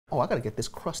Oh, I gotta get this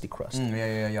crusty crust.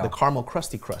 Yeah. The caramel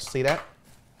crusty crust. See that?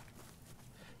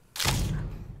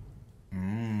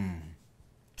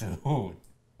 Dude.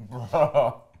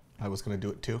 Bro. I was gonna do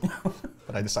it too,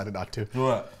 but I decided not to.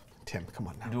 Do it. Tim, come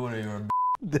on now. Do it or you're a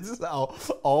This is how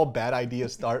all bad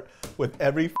ideas start with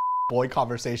every boy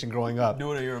conversation growing up.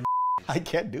 Do it or you're a I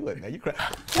can't do it, man. You cry.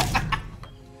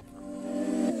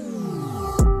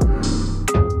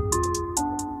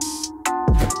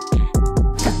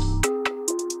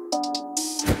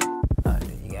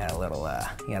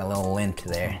 You got a little lint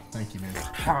there. Thank you, man.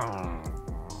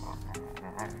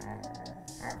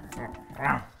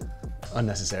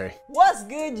 Unnecessary. What's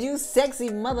good, you sexy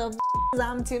mother?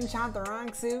 I'm Tim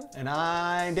Chantarangsu. And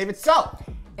I'm David So.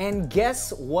 And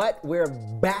guess what? We're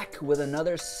back with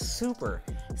another super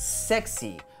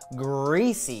sexy,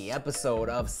 greasy episode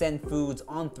of Send Foodz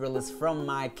on Thrillist from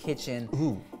my kitchen.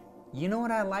 Ooh. You know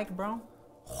what I like, bro?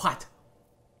 What?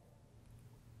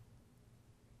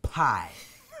 Pie.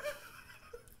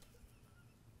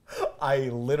 I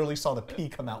literally saw the pee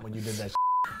come out when you did that.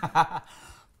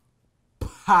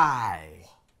 Pie.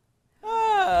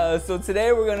 So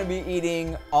today we're gonna be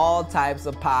eating all types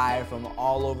of pie from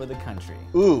all over the country.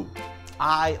 Ooh,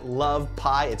 I love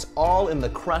pie. It's all in the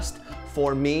crust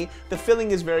for me. The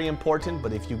filling is very important,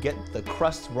 but if you get the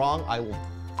crust wrong, I will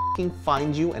f***ing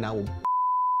find you and I will.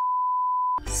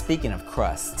 Speaking of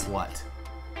crust. What?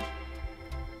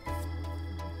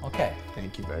 Okay.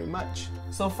 Thank you very much.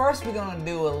 So first we're gonna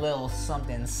do a little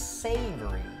something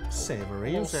savory.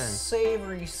 Savory, A little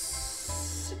savory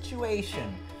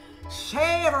situation.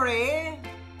 Savory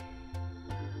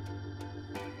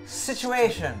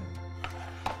situation.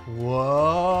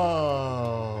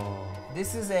 Whoa.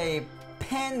 This is a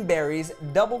Panberries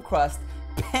double crust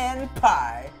pan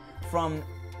pie from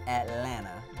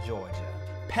Atlanta, Georgia.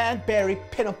 Panberry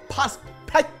Pinnapas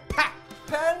Pie Pie.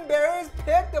 Panberries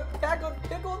picked a pack of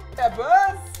pickled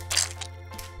peppers.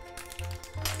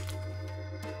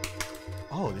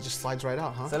 Oh, it just slides right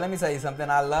out, huh? So let me tell you something.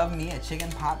 I love me a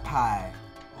chicken pot pie.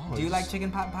 Oh, Do you like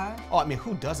chicken pot pie? Oh, I mean,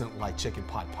 who doesn't like chicken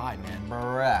pot pie, man?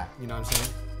 Bruh. You know what I'm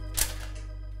saying?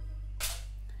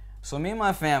 So me and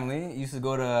my family used to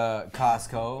go to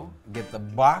Costco, get the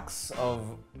box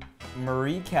of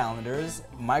Marie calendars,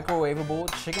 microwavable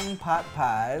chicken pot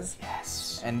pies.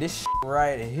 Yes. And this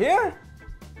right here,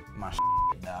 my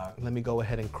dog. Let me go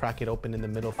ahead and crack it open in the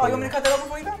middle for Oh, you want me to cut that open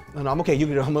for you, dog? No, I'm okay. You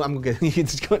can. I'm good. You can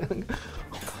just go. Oh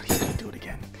God, he's gonna do it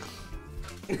again.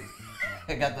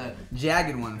 I got the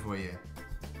jagged one for you.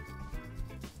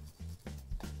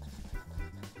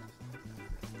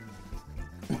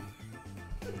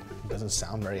 Doesn't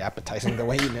sound very appetizing the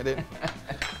way you did it.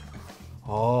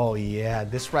 Oh yeah,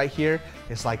 this right here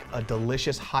is like a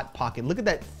delicious hot pocket. Look at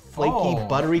that flaky,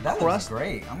 buttery that crust. Looks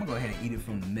great. I'm gonna go ahead and eat it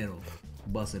from the middle.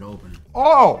 Bust it open.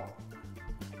 Oh,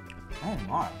 Oh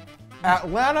my.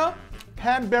 Atlanta,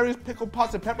 Panberries pickled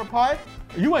pots of pepper pie.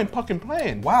 You ain't fucking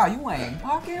playing. Wow, you ain't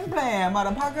fucking playing,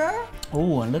 motherfucker.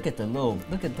 Oh, and look at the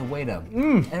way the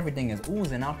everything is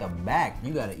oozing out the back.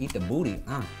 You gotta eat the booty.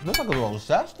 Looks like a little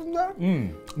zest in there.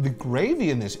 The gravy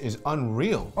in this is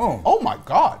unreal. Oh. Oh my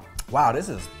God. Wow, this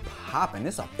is popping.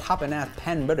 This is a popping ass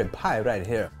Panberry pie right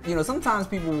here. You know, sometimes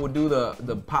people will do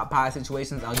the pot pie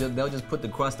situations. They'll just put the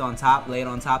crust on top, lay it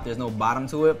on top. There's no bottom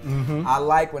to it. I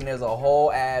like when there's a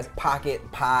whole ass pocket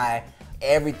pie.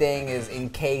 Everything is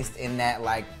encased in that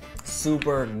like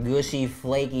super gushy,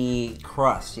 flaky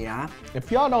crust, you know?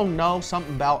 If y'all don't know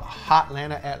something about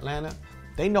Atlanta,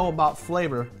 they know about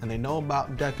flavor and they know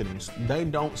about decadence. They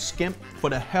don't skimp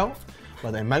for the health, but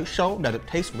they make sure that it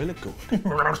tastes really good. You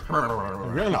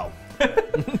know.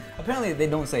 Apparently they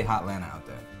don't say Hotlanta out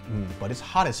there. But it's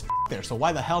hot as there, so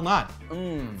why the hell not?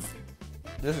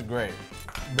 This is great.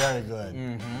 Very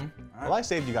good. Well, I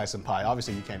saved you guys some pie.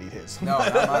 Obviously, you can't eat his. No,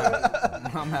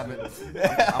 I'm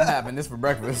having this for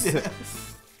breakfast.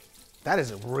 That is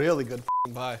a really good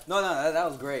pie. No, that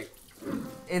was great.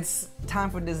 It's time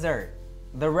for dessert.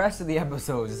 The rest of the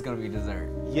episode is gonna be dessert.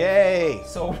 Yay!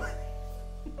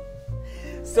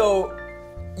 So,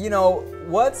 you know,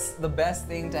 what's the best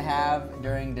thing to have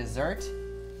during dessert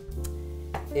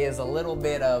is a little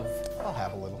bit of I'll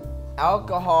have a little.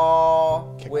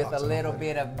 alcohol with a Kickboxing little already.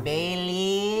 bit of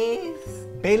Baileys.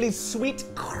 Bailey's sweet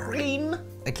cream.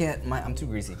 I can't, I'm too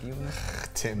greasy. Can you open this?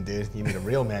 Tim, dude, you need a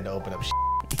real man to open up.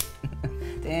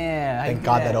 Damn. how you Thank do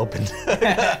God that opened.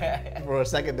 For a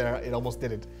second there, it almost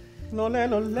didn't.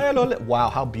 Wow,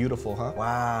 how beautiful, huh?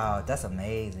 Wow, that's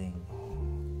amazing.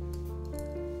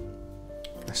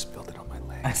 I spilled it on my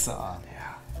leg. I saw.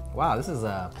 Yeah. Wow, this is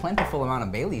a plentiful amount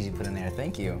of Baileys you put in there.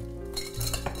 Thank you.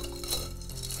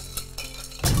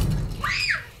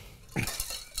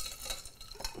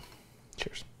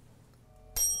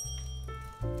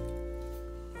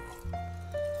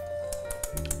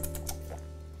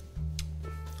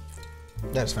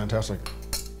 That's fantastic.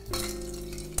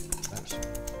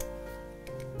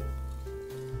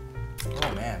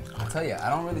 Oh man, I'll tell you, I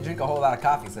don't really drink a whole lot of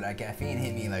coffee, so that caffeine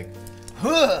hit me like,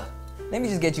 huh. Let me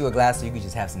just get you a glass so you can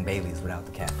just have some Baileys without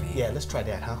the caffeine. Yeah, let's try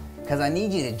that, huh? Cause I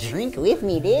need you to drink with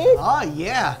me, dude. Oh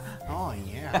yeah. Oh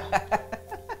yeah.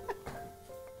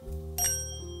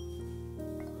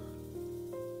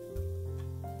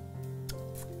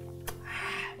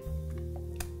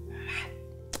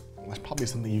 That's probably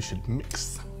something you should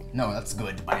mix. No, that's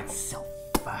good by itself.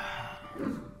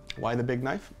 Why the big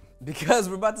knife? Because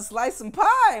we're about to slice some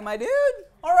pie, my dude.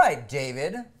 All right,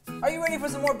 David, are you ready for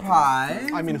some more pie?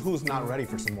 I mean, who's not ready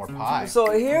for some more pie?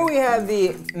 So here we have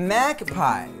the mac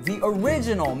pie, the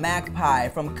original mac pie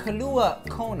from Kailua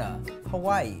Kona,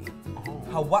 Hawaii. Oh.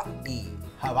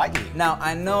 Hawaii. Now,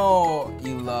 I know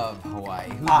you love Hawaii.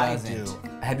 Who doesn't? I do.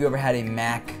 Have you ever had a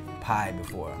mac pie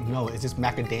before? No, is this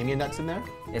macadamia nuts in there?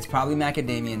 It's probably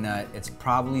macadamia nut. It's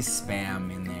probably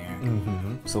Spam in there.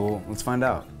 Mm-hmm. So let's find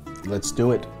out. Let's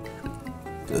do it.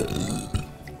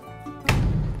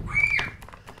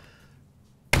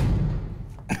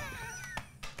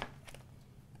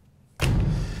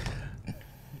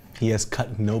 He has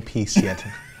cut no piece yet.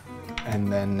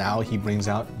 And then now he brings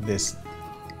out this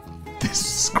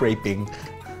scraping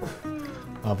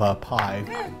of a pie.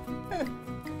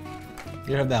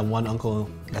 You have that one uncle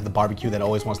at the barbecue that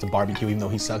always wants to barbecue even though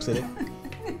he sucks at it?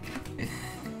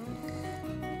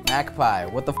 Mac pie.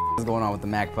 What the f is going on with the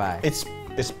mac pie? It's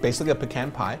basically a pecan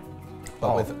pie,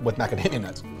 but with macadamia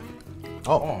nuts.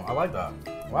 Oh, I like that.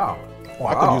 Wow. Oh,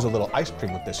 I could use a little ice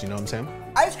cream with this, you know what I'm saying?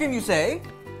 Ice cream, you say?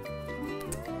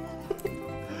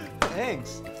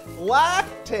 Thanks.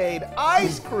 Lactate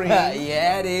ice cream.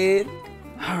 Yeah, dude.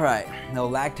 All right, no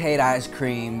lactate ice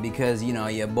cream because, you know,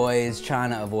 your boy is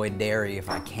trying to avoid dairy if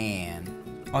I can.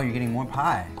 Oh, you're getting more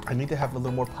pie. I need to have a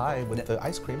little more pie with the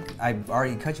ice cream. I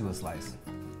already cut you a slice.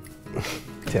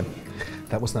 Tim,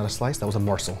 that was not a slice, that was a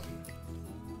morsel.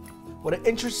 What an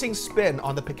interesting spin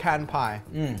on the pecan pie.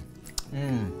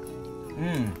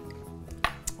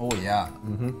 Oh, yeah.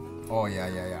 Oh,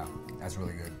 yeah. That's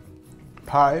really good.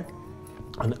 Pie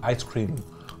and ice cream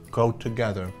go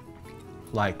together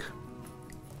like...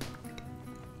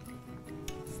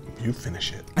 You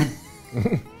finish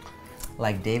it.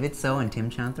 Like David So and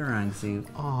Tim Chantarang soup.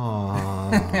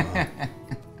 Aww.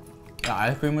 The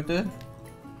ice cream with it?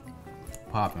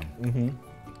 Popping.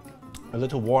 A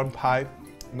little warm pie,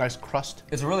 nice crust.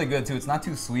 It's really good too. It's not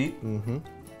too sweet.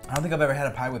 I don't think I've ever had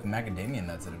a pie with macadamia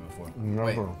nuts in it before.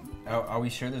 Never. Wait, are we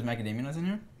sure there's macadamia nuts in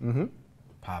here?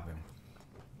 Popping.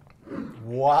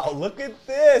 Wow, look at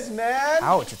this, man.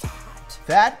 Ouch, it's hot.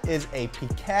 That is a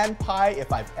pecan pie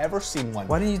if I've ever seen one.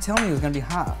 Why didn't you tell me it was gonna be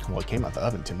hot? Well, it came out the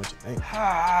oven, Tim. What you think?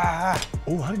 Ah,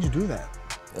 Oh, how did you do that?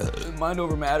 mind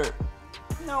over matter.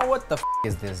 No, what the f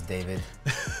is this, David?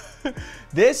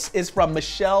 This is from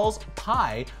Michelle's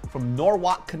Pie from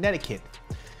Norwalk, Connecticut.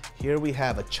 Here we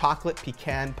have a chocolate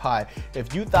pecan pie.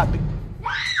 If you thought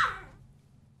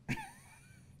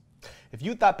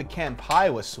pecan pie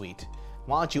was sweet,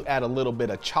 why don't you add a little bit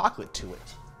of chocolate to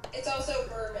it? It's also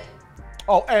bourbon.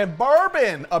 Oh, and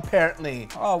bourbon, apparently.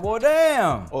 Oh, well,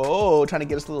 damn. Oh, trying to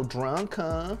get us a little drunk,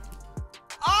 huh?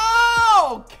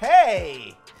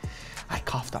 Okay. I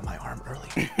coughed on my arm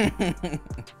earlier.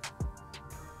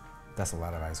 That's a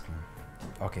lot of ice cream.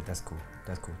 Okay, that's cool.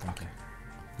 That's cool, thank you.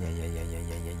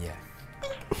 Yeah.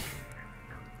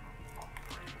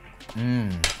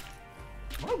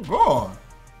 Oh, God.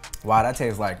 Wow, that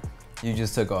tastes like you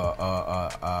just took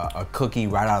a cookie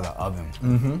right out of the oven.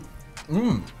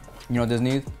 You know what this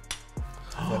needs?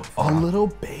 A little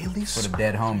Bailey's For the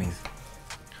dead homies.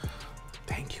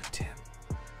 Thank you, Tim.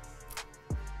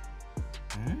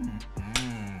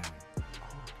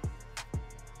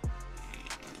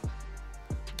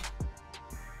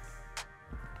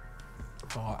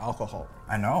 Oh, alcohol.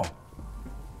 I know.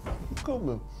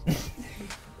 Cool.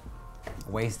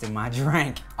 Wasting my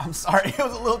drink. I'm sorry, it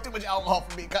was a little too much alcohol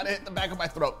for me. Kind of hit the back of my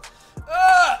throat.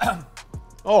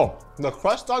 Oh, the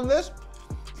crust on this,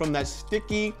 from that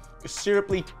sticky,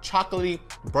 syrupy, chocolatey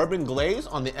bourbon glaze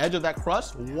on the edge of that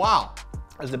crust, wow.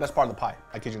 That's the best part of the pie,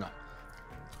 I kid you not.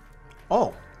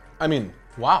 Oh, I mean,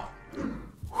 wow.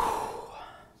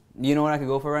 You know what I could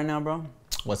go for right now, bro?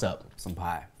 What's up? Some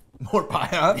pie. More pie,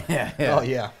 huh? Yeah. Oh,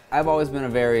 yeah. I've always been a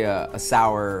very a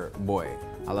sour boy.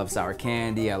 I love sour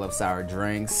candy, I love sour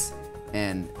drinks,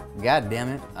 and god damn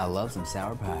it, I love some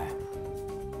sour pie.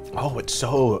 Oh, it's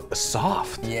so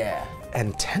soft. Yeah.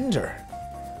 And tender.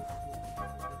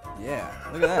 Yeah,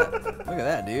 look at that. Look at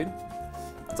that, dude.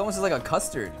 It's almost just like a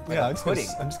custard, like a pudding.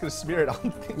 I'm just gonna smear it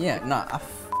on things. Yeah, nah, I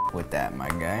f with that, my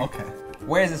guy. Okay.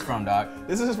 Where is this from, Doc?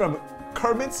 This is from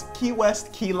Kermit's Key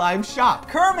West Key Lime shop.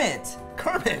 Kermit!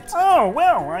 Kermit! Oh,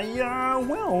 well,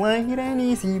 I hit an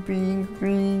easy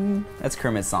green. That's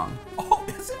Kermit's song. Oh,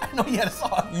 is it? I know he had a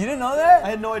song. You didn't know that? I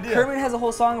had no idea. Kermit has a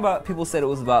whole song about, people said it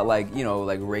was about like, you know,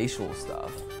 like racial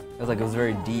stuff. It was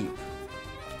very deep.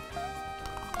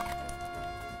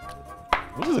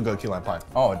 This is a good key lime pie.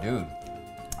 Oh, dude.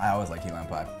 I always like key lime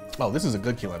pie. Oh, this is a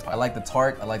good key lime pie. I like the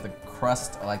tart, I like the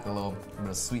crust, I like the little bit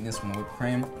of sweetness from the whipped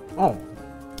cream. Oh,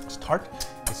 it's tart,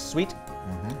 it's sweet.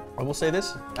 I will say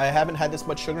this, I haven't had this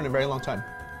much sugar in a very long time.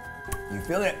 You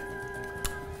feel it?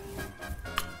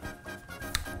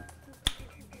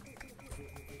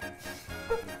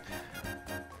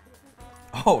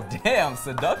 Oh, damn,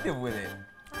 seductive with it.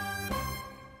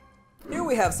 Here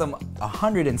we have some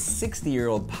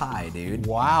 160-year-old pie, dude.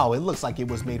 Wow, it looks like it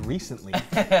was made recently.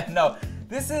 No,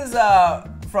 this is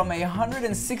from a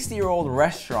 160-year-old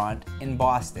restaurant in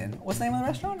Boston. What's the name of the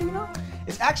restaurant, do you know?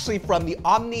 It's actually from the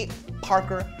Omni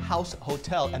Parker House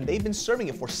Hotel, and they've been serving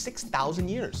it for 6,000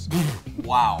 years.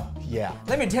 Wow. Yeah.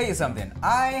 Let me tell you something.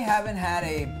 I haven't had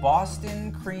a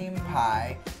Boston cream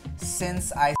pie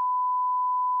since I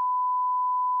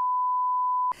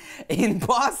in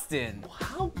Boston.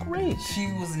 How great.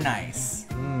 She was nice.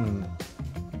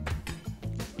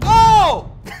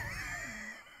 Oh!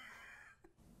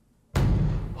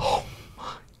 Oh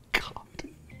my God.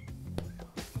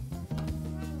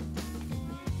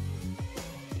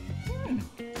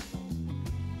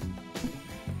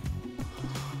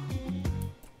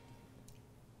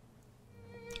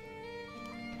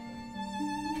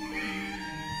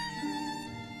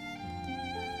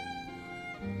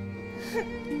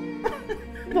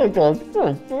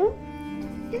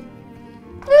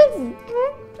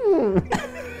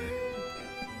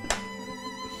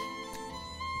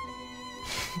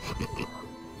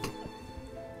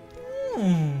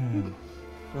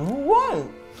 What?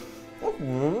 That's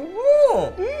really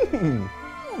good.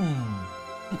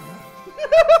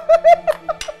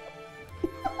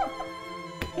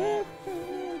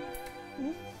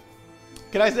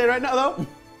 Can I say right now though?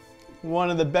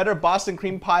 One of the better Boston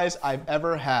cream pies I've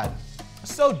ever had.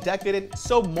 So decadent,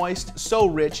 so moist, so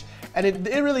rich, and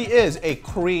it really is a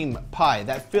cream pie.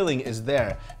 That filling is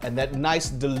there, and that nice,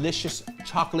 delicious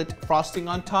chocolate frosting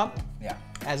on top. Yeah.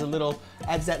 Adds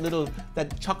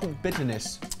that chocolate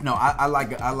bitterness. No, I like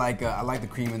the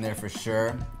cream in there for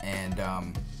sure, and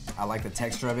I like the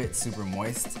texture of it, super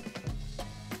moist.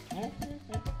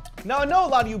 Now I know a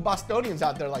lot of you Bostonians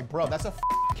out there are like, bro, that's a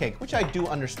cake, which I do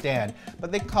understand,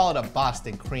 but they call it a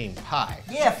Boston cream pie.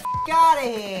 Yeah, out of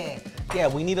here. Yeah,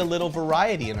 we need a little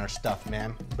variety in our stuff,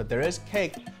 man. But there is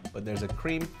cake, but there's a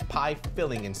cream pie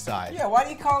filling inside. Yeah, why do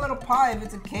you call it a pie if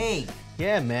it's a cake?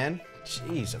 Yeah, man.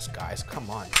 Jesus, guys, come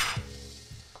on.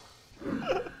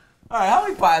 All right, how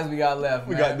many pies we got left,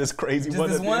 We man? got this crazy Just one.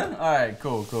 this at the one? end. All right,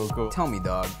 cool. Tell me,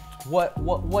 dog. What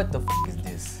the is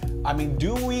this? I mean,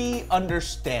 do we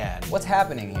understand What's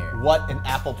happening here? what an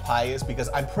apple pie is? Because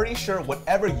I'm pretty sure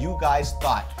whatever you guys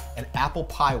thought an apple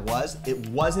pie was, it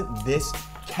wasn't this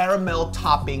caramel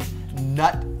topping,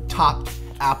 nut topped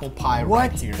apple pie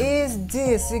right here. What is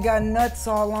this? It got nuts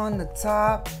all on the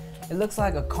top. It looks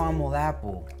like a caramel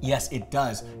apple. Yes, it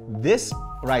does. This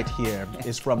right here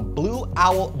is from Blue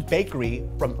Owl Bakery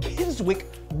from Kinswick,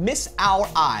 Miss Our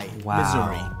Eye,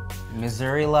 Missouri.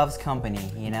 Missouri loves company,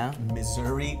 you know?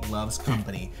 Missouri loves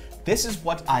company. This is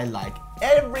what I like.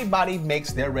 Everybody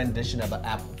makes their rendition of an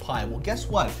apple pie. Well, guess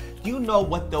what? Do you know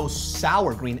what those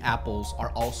sour green apples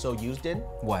are also used in?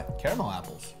 What? Caramel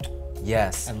apples.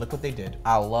 Yes. And look what they did.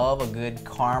 I love a good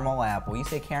caramel apple. You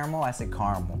say caramel, I say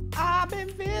caramel. I've been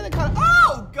feeling kind of,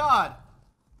 oh God!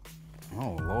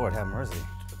 Oh Lord, have mercy.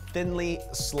 Thinly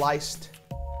sliced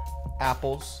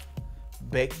apples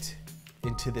baked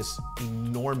into this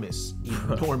enormous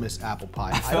apple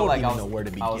pie. I don't even know where to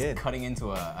begin. I was cutting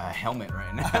into a helmet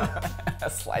right now.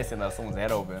 Slicing someone's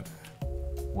head open.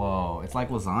 Whoa, it's like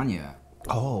lasagna.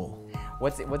 Oh.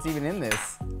 What's even in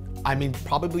this? I mean,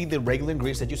 probably the regular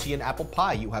ingredients that you see in apple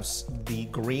pie. You have the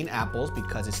green apples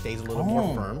because it stays a little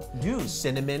more firm. Dude.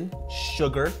 Cinnamon,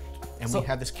 sugar, and we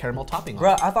have this caramel topping on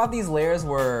Bro, it. I thought these layers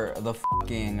were the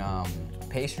fucking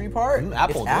pastry part. Apple,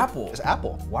 It's dude. apple. It's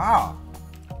apple. Wow.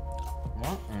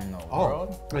 What in the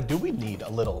world? Do we need a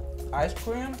little Ice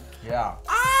cream? Yeah.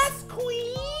 ice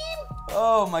cream?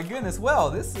 Oh my goodness.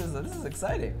 Well, this is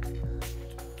exciting.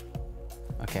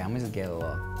 Okay, I'm gonna just get a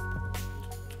little.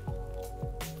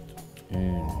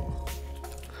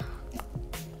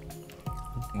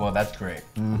 Well, that's great.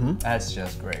 That's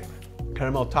just great.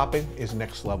 Caramel topping is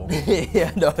next level.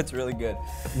 Yeah, no, it's really good.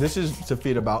 This is to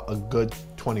feed about a good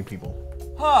 20 people.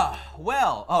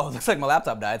 Well, oh, looks like my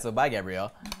laptop died, so bye,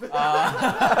 Gabrielle.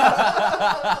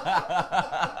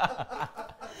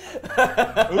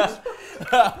 Oops.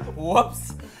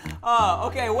 Whoops.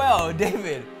 Okay, well,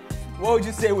 David, what would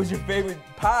you say was your favorite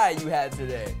pie you had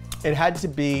today? It had to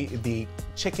be the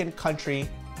chicken country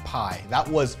pie. That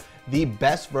was the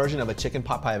best version of a chicken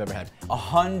pot pie I've ever had.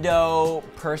 100%,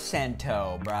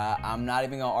 bruh. I'm not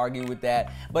even gonna argue with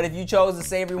that. But if you chose the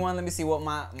savory one, let me see what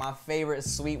my favorite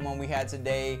sweet one we had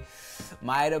today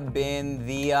might have been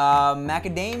the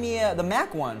macadamia, the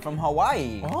mac one from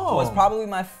Hawaii. Oh. Was probably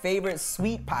my favorite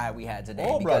sweet pie we had today.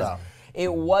 Oh, because brother.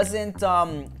 it wasn't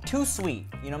too sweet,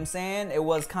 you know what I'm saying? It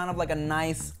was kind of like a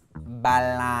nice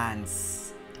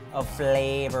balance of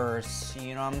flavors,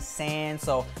 you know what I'm saying?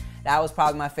 So that was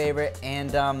probably my favorite,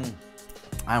 and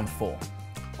I'm full.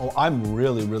 Oh, I'm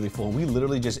really, really full. We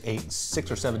literally just ate 6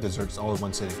 or 7 desserts all in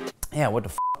one sitting. Yeah, what the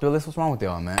f, Thrillist? What's wrong with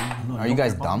y'all, man? Are you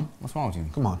guys dumb? What's wrong with you?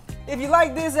 Come on. If you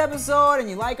like this episode and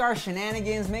you like our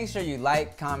shenanigans, make sure you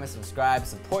like, comment, subscribe,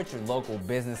 support your local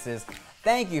businesses.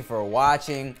 Thank you for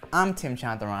watching. I'm Tim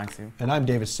Chantarangsu. And I'm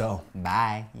David So.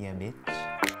 Bye, yeah, bitch.